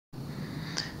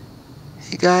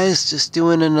Hey guys, just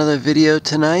doing another video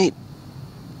tonight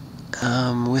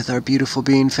with our beautiful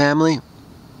being family,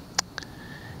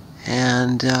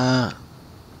 and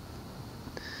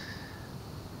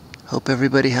hope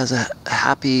everybody has a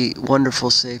happy,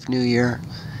 wonderful, safe New Year.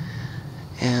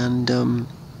 And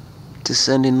just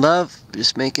sending love,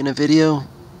 just making a video,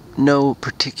 no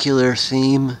particular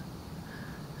theme.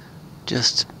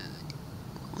 Just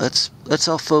let's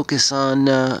all focus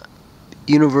on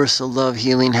universal love,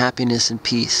 healing, happiness, and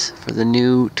peace for the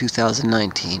new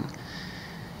 2019.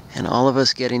 And all of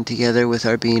us getting together with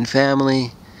our being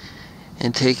family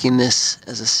and taking this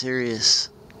as a serious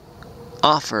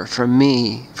offer from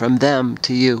me, from them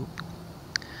to you.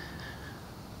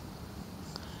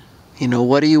 You know,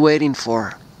 what are you waiting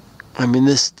for? I mean,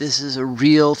 this is a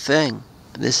real thing.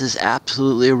 This is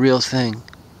absolutely a real thing.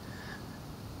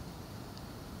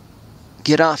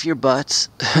 Get off your butts,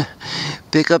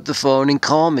 pick up the phone and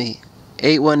call me,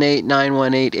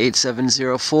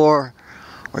 818-918-8704, or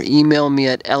email me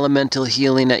at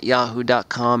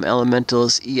elementalhealing@yahoo.com. Elemental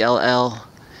is E-L-L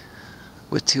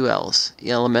with two L's,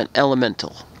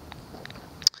 elemental.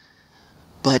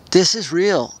 But this is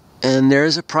real, and there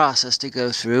is a process to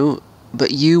go through,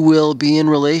 but you will be in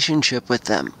relationship with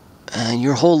them, and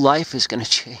your whole life is going to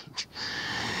change.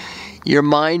 Your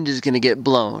mind is going to get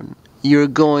blown. You're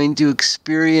going to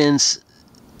experience,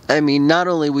 I mean, not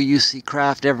only will you see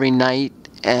craft every night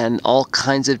and all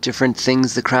kinds of different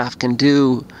things the craft can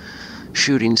do,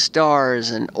 shooting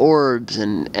stars and orbs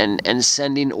and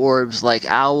sending orbs like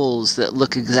owls that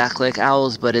look exactly like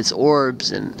owls, but it's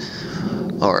orbs,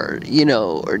 or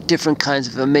different kinds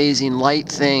of amazing light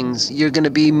things. You're going to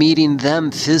be meeting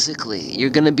them physically. You're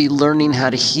going to be learning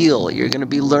how to heal. You're going to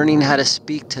be learning how to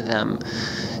speak to them,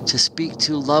 to speak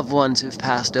to loved ones who've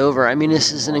passed over. I mean,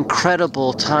 this is an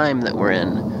incredible time that we're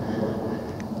in.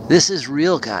 This is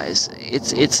real, guys.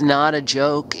 It's not a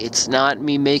joke. It's not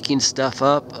me making stuff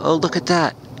up. Oh, look at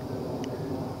that.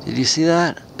 Did you see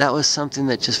that? That was something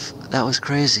that was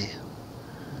crazy.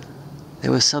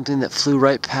 There was something that flew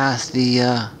right past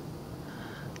the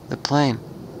plane.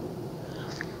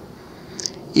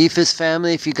 Aoife's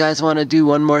family, if you guys want to do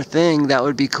one more thing, that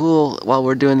would be cool while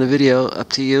we're doing the video.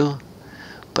 Up to you.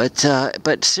 But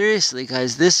seriously,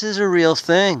 guys, this is a real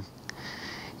thing.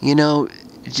 You know,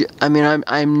 I mean,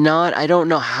 I don't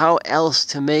know how else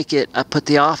to make it. I put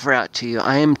the offer out to you.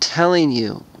 I am telling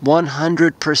you,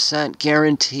 100%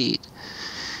 guaranteed,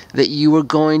 that you are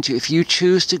going to, if you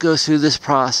choose to go through this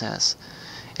process,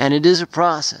 and it is a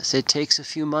process, it takes a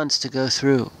few months to go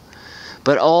through,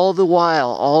 but all the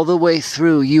while, all the way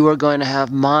through, you are going to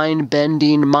have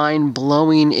mind-bending,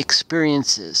 mind-blowing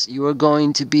experiences. You are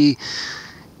going to be,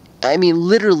 I mean,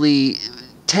 literally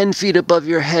 10 feet above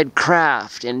your head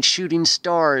craft and shooting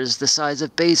stars the size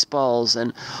of baseballs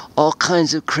and all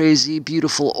kinds of crazy,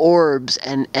 beautiful orbs,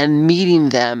 and meeting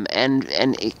them and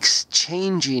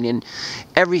exchanging and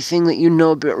everything that you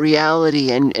know about reality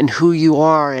and who you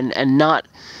are, and not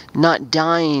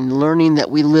dying, learning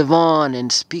that we live on,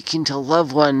 and speaking to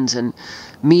loved ones and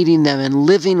meeting them and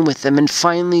living with them, and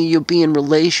finally you'll be in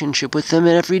relationship with them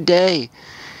every day.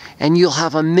 And you'll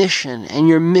have a mission, and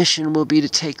your mission will be to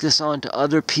take this on to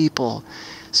other people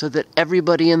so that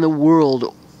everybody in the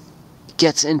world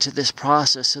gets into this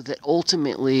process, so that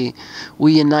ultimately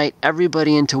we unite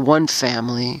everybody into one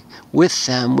family with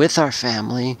them, with our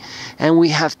family, and we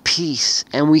have peace,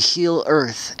 and we heal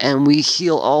Earth, and we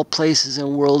heal all places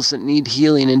and worlds that need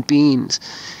healing and beings.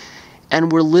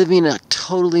 And we're living a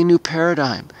totally new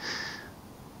paradigm.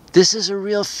 This is a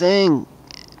real thing.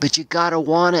 But you gotta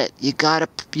want it. You gotta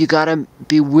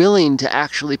be willing to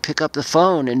actually pick up the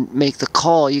phone and make the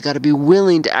call. You gotta be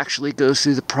willing to actually go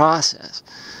through the process.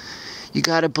 You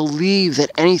gotta believe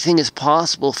that anything is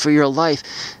possible for your life.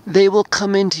 They will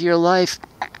come into your life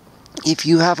if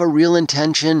you have a real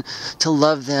intention to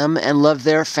love them and love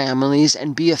their families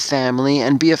and be a family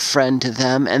and be a friend to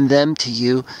them and them to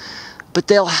you. But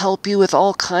they'll help you with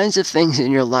all kinds of things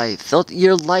in your life.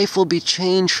 Your life will be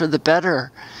changed for the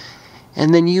better.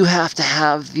 And then you have to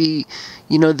have the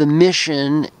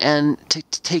mission and to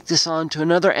take this on to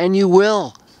another, and you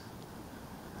will.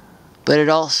 But it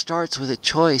all starts with a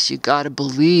choice. You got to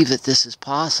believe that this is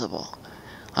possible.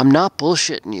 I'm not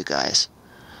bullshitting you guys.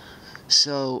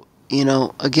 So,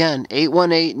 again,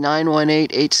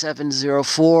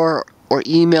 818-918-8704, or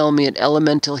email me at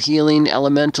elementalhealing,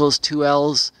 elementals 2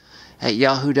 L's, at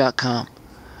yahoo.com.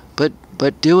 But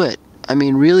do it. I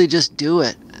mean, really just do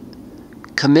it.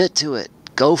 Commit to it.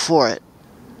 Go for it.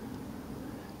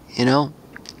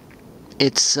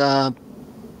 It's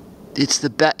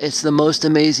the most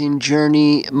amazing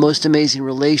journey, most amazing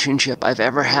relationship I've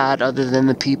ever had, other than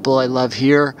the people I love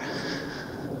here.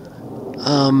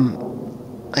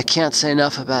 I can't say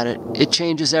enough about it. It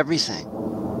changes everything.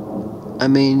 I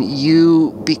mean,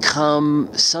 you become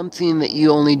something that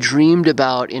you only dreamed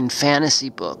about in fantasy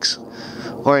books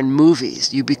or in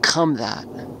movies. You become that.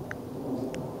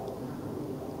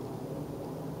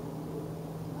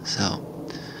 So,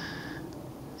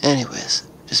 anyways,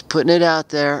 just putting it out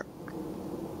there.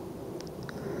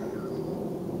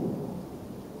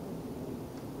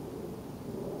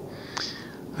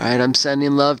 Alright, I'm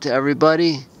sending love to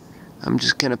everybody. I'm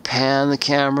just going to pan the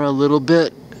camera a little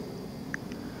bit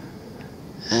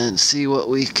and see what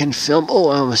we can film. Oh,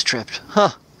 I almost tripped. Huh.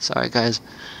 Sorry, guys.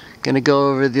 Going to go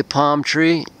over the palm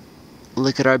tree.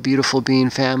 Look at our beautiful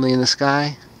being family in the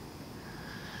sky.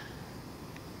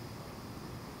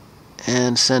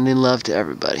 And sending love to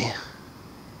everybody.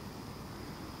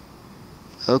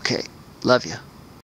 Okay. Love you.